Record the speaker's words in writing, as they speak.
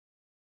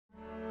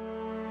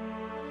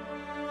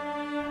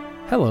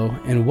Hello,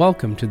 and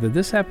welcome to the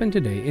This Happened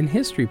Today in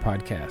History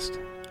podcast.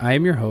 I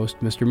am your host,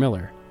 Mr.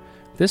 Miller.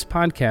 This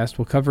podcast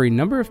will cover a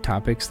number of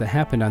topics that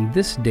happened on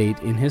this date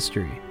in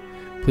history.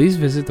 Please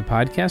visit the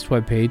podcast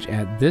webpage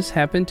at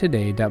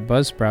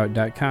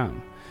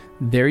thishappenedtoday.buzzsprout.com.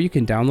 There you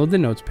can download the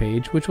notes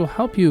page, which will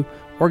help you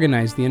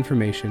organize the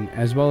information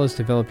as well as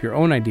develop your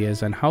own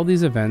ideas on how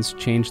these events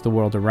change the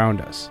world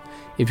around us.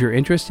 If you're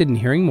interested in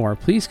hearing more,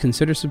 please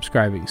consider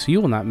subscribing so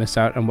you will not miss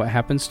out on what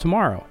happens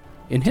tomorrow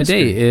in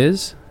history. Today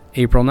is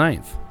April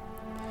 9th.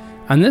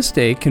 On this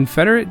day, in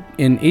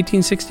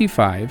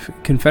 1865,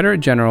 Confederate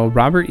General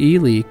Robert E.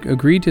 Lee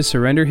agreed to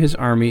surrender his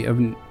Army of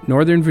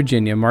Northern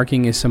Virginia,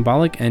 marking a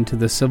symbolic end to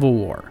the Civil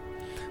War.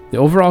 The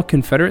overall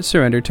Confederate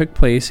surrender took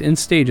place in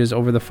stages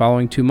over the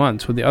following 2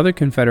 months, with the other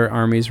Confederate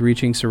armies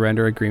reaching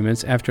surrender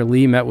agreements after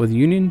Lee met with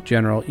Union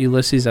General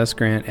Ulysses S.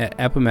 Grant at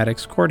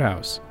Appomattox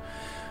Courthouse.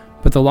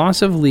 But the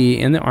loss of Lee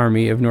and the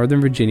Army of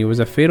Northern Virginia was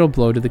a fatal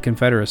blow to the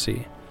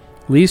Confederacy.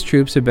 Lee's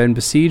troops had been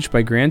besieged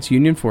by Grant's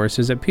Union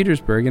forces at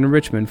Petersburg and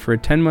Richmond for a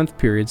 10-month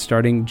period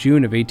starting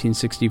June of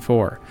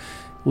 1864.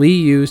 Lee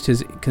used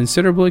his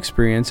considerable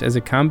experience as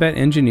a combat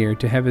engineer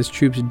to have his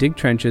troops dig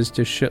trenches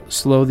to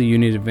slow the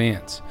Union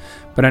advance.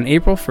 But on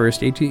April 1,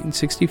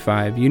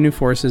 1865, Union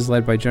forces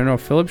led by General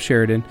Philip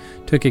Sheridan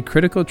took a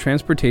critical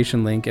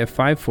transportation link at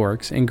Five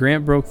Forks, and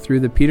Grant broke through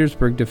the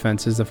Petersburg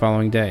defenses the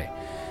following day.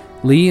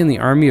 Lee and the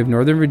Army of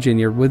Northern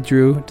Virginia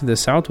withdrew to the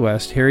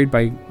southwest, harried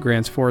by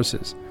Grant's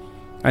forces.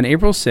 On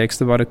April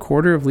 6th, about a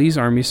quarter of Lee's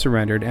army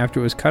surrendered after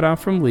it was cut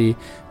off from Lee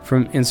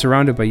and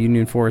surrounded by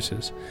Union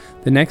forces.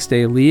 The next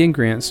day, Lee and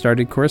Grant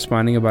started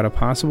corresponding about a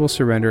possible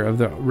surrender of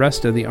the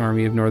rest of the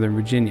Army of Northern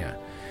Virginia.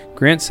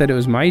 Grant said it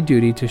was my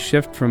duty to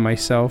shift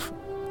myself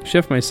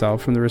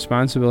from the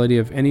responsibility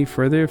of any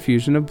further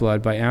effusion of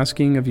blood by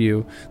asking of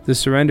you the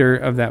surrender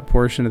of that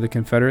portion of the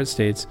Confederate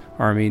States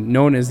Army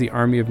known as the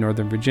Army of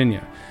Northern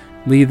Virginia.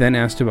 Lee then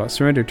asked about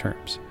surrender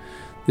terms.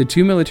 The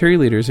two military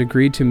leaders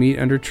agreed to meet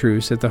under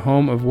truce at the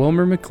home of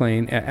Wilmer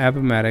McLean at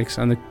Appomattox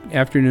on the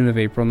afternoon of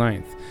April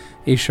 9th.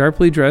 A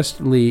sharply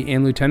dressed Lee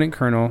and Lieutenant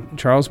Colonel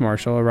Charles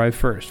Marshall arrived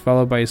first,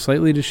 followed by a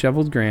slightly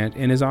disheveled Grant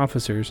and his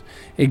officers,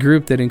 a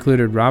group that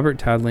included Robert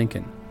Todd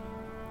Lincoln.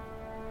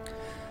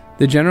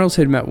 The generals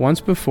had met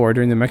once before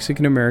during the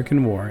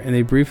Mexican-American War, and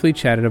they briefly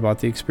chatted about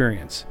the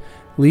experience.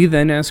 Lee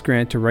then asked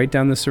Grant to write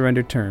down the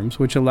surrender terms,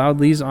 which allowed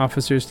Lee's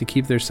officers to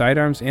keep their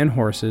sidearms and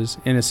horses,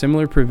 and a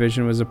similar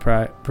provision was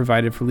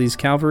provided for Lee's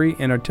cavalry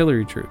and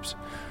artillery troops.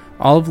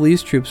 All of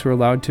Lee's troops were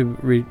allowed to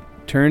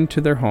return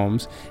to their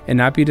homes and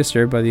not be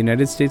disturbed by the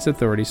United States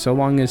authorities so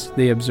long as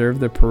they observe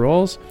the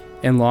paroles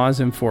and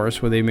laws in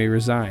force where they may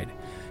reside.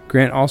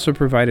 Grant also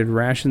provided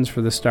rations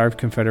for the starved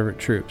Confederate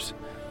troops.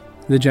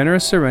 The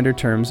generous surrender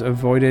terms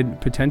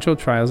avoided potential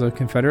trials of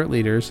Confederate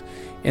leaders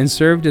and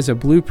served as a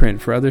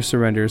blueprint for other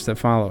surrenders that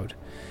followed.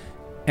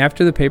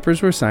 After the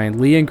papers were signed,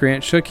 Lee and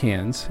Grant shook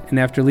hands, and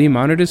after Lee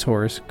mounted his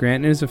horse,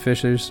 Grant and his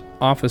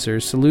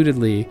officers saluted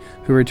Lee,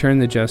 who returned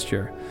the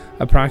gesture.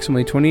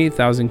 Approximately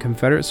 28,000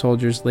 Confederate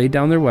soldiers laid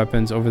down their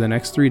weapons over the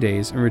next 3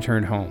 days and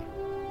returned home.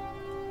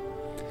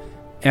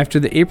 After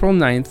the April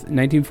 9th,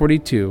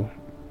 1942,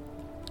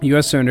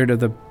 U.S. surrendered of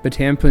the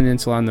Bataan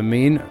Peninsula on the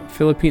main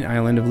Philippine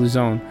island of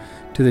Luzon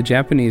to the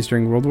Japanese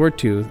during World War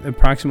II,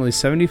 approximately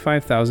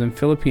 75,000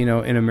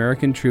 Filipino and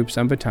American troops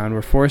on Bataan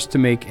were forced to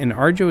make an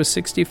arduous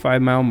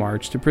 65-mile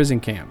march to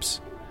prison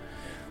camps.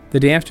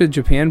 The day after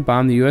Japan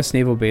bombed the U.S.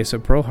 naval base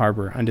at Pearl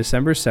Harbor on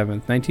December 7,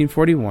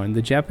 1941,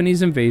 the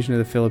Japanese invasion of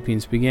the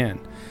Philippines began.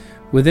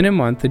 Within a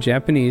month, the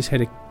Japanese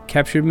had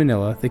captured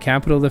Manila, the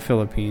capital of the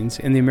Philippines,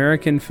 and the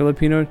American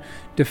Filipino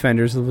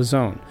defenders of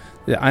Luzon,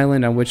 the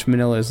island on which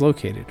Manila is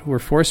located, were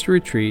forced to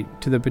retreat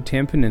to the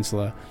Bataan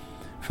Peninsula.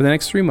 For the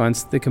next 3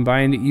 months, the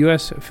combined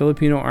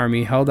U.S.-Filipino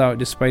Army held out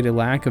despite a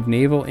lack of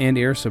naval and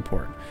air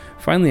support.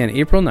 Finally, on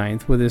April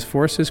 9th, with his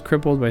forces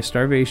crippled by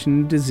starvation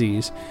and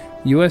disease,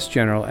 U.S.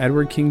 General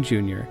Edward King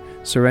Jr.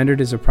 surrendered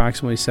his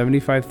approximately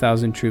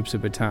 75,000 troops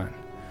at Bataan.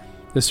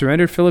 The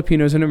surrendered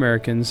Filipinos and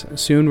Americans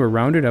soon were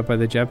rounded up by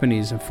the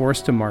Japanese and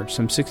forced to march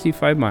some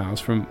 65 miles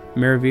from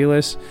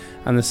Mariveles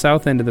on the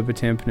south end of the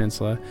Bataan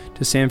Peninsula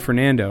to San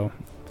Fernando.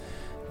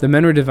 The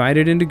men were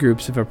divided into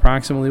groups of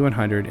approximately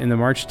 100, and the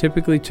march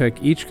typically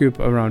took each group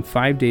around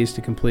 5 days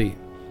to complete.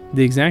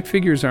 The exact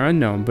figures are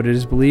unknown, but it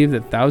is believed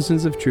that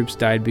thousands of troops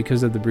died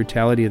because of the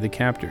brutality of the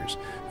captors,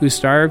 who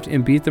starved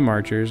and beat the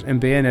marchers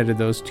and bayoneted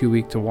those too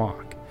weak to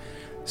walk.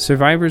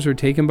 Survivors were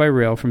taken by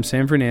rail from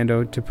San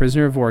Fernando to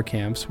prisoner of war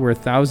camps, where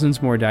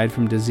thousands more died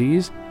from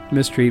disease,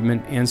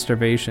 mistreatment, and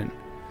starvation.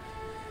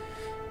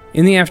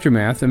 In the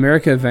aftermath,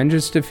 America avenged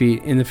its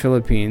defeat in the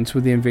Philippines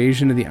with the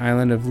invasion of the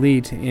island of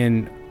Leyte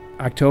in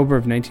October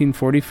of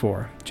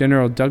 1944.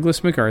 General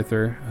Douglas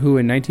MacArthur, who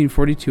in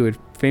 1942 had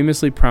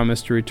famously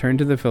promised to return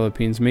to the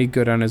Philippines, made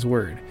good on his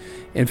word.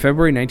 In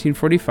February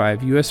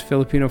 1945, U.S.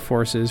 Filipino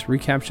forces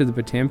recaptured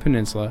the Bataan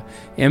Peninsula,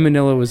 and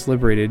Manila was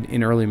liberated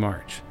in early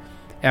March.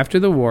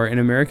 After the war, an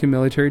American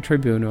military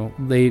tribunal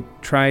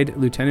tried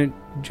Lieutenant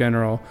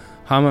General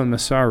Hama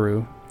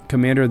Masaru,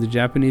 commander of the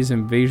Japanese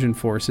invasion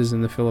forces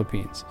in the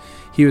Philippines.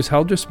 He was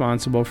held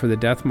responsible for the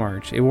Death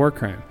March, a war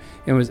crime,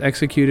 and was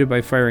executed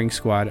by firing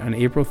squad on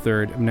April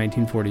 3rd of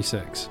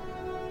 1946.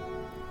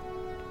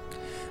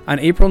 On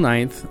April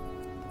 9th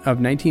of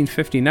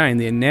 1959,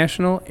 the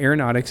National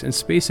Aeronautics and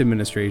Space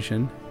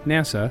Administration,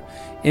 NASA,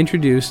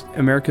 introduced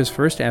America's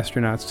first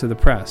astronauts to the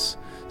press: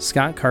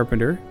 Scott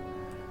Carpenter,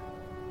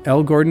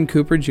 L. Gordon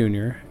Cooper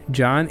Jr.,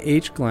 John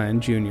H.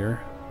 Glenn Jr.,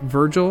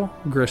 Virgil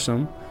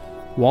Grissom,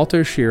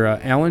 Walter Schirra,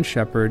 Alan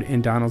Shepard,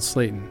 and Donald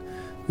Slayton.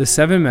 The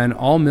 7 men,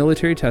 all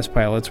military test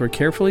pilots, were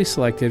carefully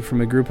selected from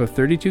a group of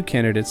 32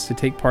 candidates to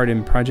take part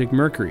in Project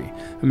Mercury,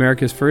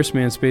 America's first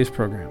manned space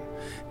program.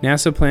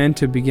 NASA planned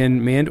to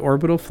begin manned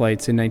orbital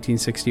flights in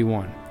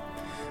 1961.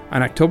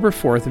 On October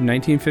 4th of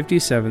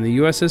 1957, the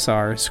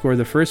USSR scored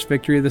the first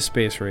victory of the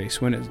space race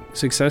when it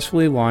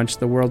successfully launched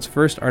the world's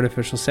first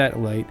artificial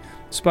satellite,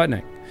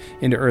 Sputnik,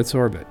 into Earth's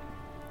orbit.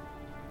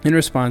 In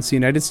response, the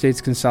United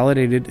States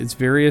consolidated its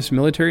various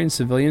military and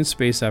civilian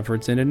space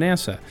efforts into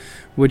NASA,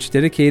 which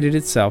dedicated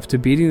itself to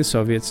beating the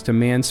Soviets to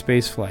manned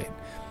spaceflight.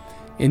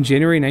 In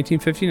January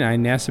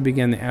 1959, NASA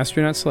began the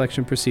astronaut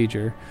selection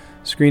procedure,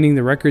 screening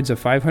the records of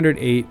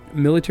 508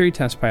 military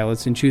test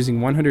pilots and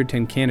choosing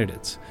 110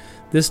 candidates.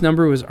 This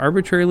number was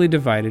arbitrarily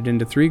divided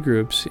into 3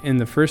 groups, and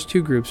the first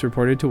 2 groups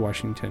reported to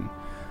Washington.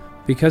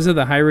 Because of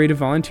the high rate of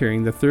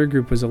volunteering, the 3rd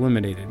group was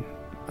eliminated.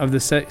 Of the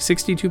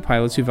 62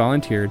 pilots who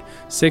volunteered,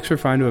 6 were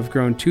found to have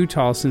grown too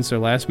tall since their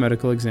last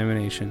medical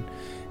examination.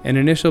 An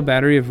initial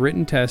battery of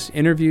written tests,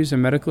 interviews,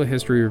 and medical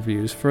history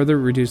reviews further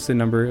reduced the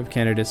number of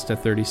candidates to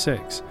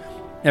 36.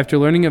 After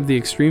learning of the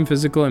extreme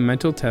physical and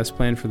mental tests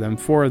planned for them,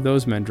 4 of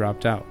those men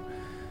dropped out.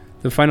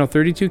 The final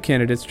 32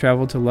 candidates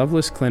traveled to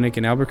Lovelace Clinic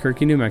in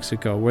Albuquerque, New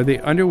Mexico, where they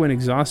underwent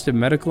exhaustive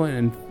medical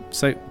and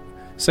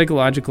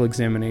psychological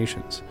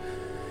examinations.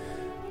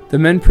 The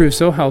men proved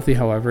so healthy,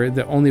 however,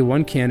 that only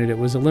 1 candidate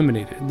was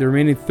eliminated. The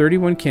remaining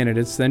 31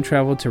 candidates then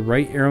traveled to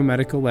Wright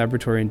Aeromedical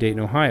Laboratory in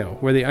Dayton, Ohio,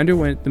 where they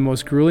underwent the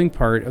most grueling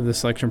part of the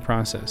selection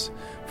process.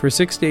 For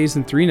 6 days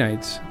and 3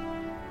 nights,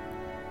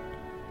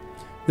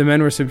 the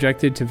men were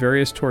subjected to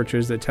various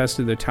tortures that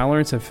tested their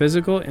tolerance of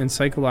physical and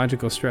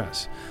psychological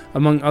stress.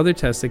 Among other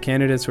tests, the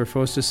candidates were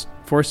forced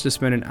to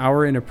spend an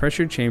hour in a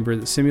pressured chamber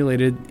that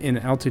simulated an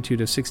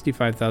altitude of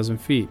 65,000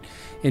 feet,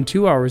 and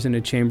 2 hours in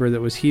a chamber that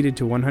was heated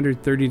to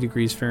 130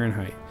 degrees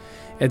Fahrenheit.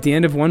 At the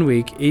end of 1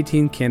 week,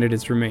 18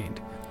 candidates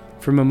remained.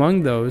 From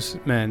among those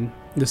men,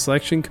 the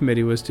selection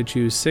committee was to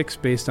choose 6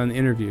 based on the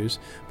interviews,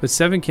 but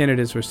 7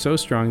 candidates were so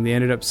strong they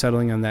ended up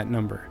settling on that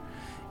number.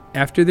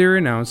 After they were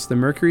announced, the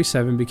Mercury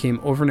 7 became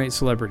overnight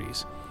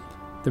celebrities.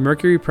 The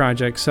Mercury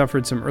project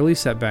suffered some early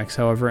setbacks,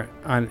 however.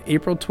 On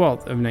April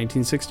 12th of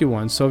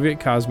 1961,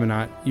 Soviet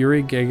cosmonaut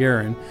Yuri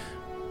Gagarin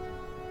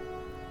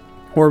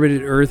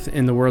orbited Earth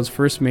in the world's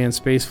first manned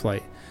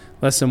spaceflight.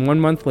 Less than 1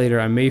 month later,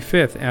 on May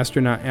 5th,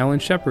 astronaut Alan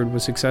Shepard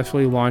was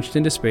successfully launched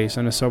into space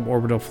on a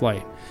suborbital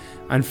flight.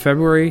 On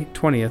February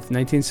 20th,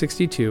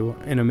 1962,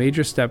 in a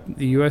major step in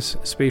the U.S.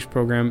 space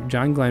program,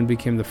 John Glenn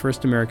became the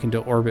first American to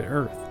orbit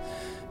Earth.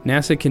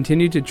 NASA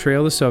continued to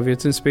trail the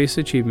Soviets in space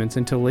achievements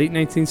until late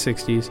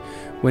 1960s,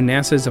 when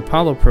NASA's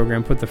Apollo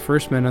program put the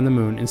first men on the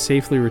moon and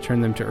safely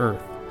returned them to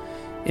Earth.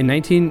 In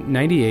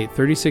 1998,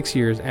 36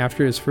 years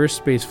after his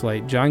first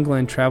spaceflight, John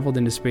Glenn traveled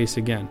into space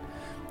again.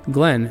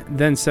 Glenn,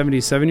 then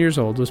 77 years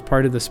old, was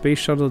part of the Space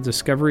Shuttle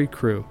Discovery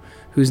crew,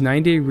 whose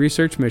 9-day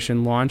research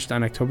mission launched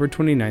on October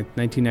 29,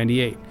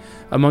 1998.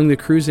 Among the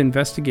crew's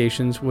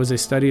investigations was a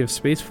study of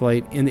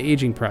spaceflight and the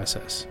aging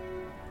process.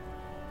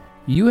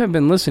 You have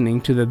been listening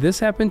to the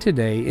This Happened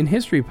Today in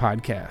History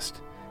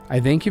podcast. I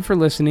thank you for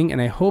listening, and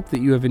I hope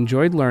that you have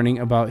enjoyed learning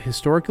about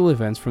historical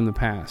events from the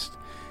past.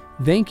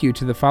 Thank you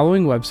to the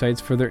following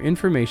websites for their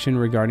information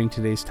regarding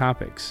today's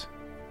topics: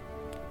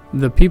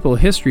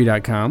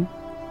 ThePeopleHistory.com,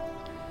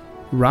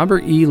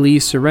 Robert E. Lee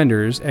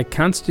Surrenders at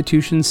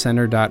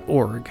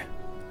ConstitutionCenter.org.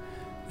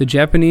 The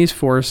Japanese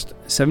forced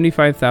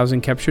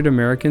 75,000 captured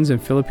Americans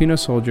and Filipino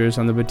soldiers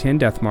on the Bataan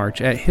Death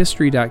March at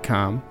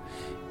History.com,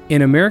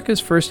 and America's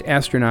first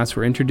astronauts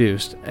were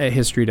introduced at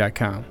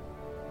History.com.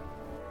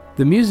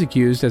 The music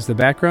used as the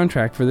background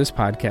track for this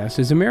podcast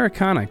is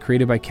Americana,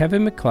 created by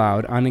Kevin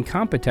MacLeod on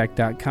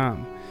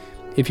Incompetech.com.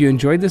 If you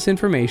enjoyed this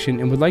information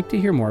and would like to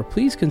hear more,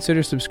 please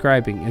consider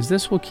subscribing, as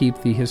this will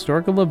keep the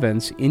historical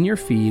events in your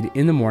feed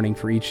in the morning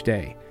for each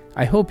day.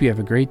 I hope you have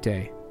a great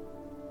day.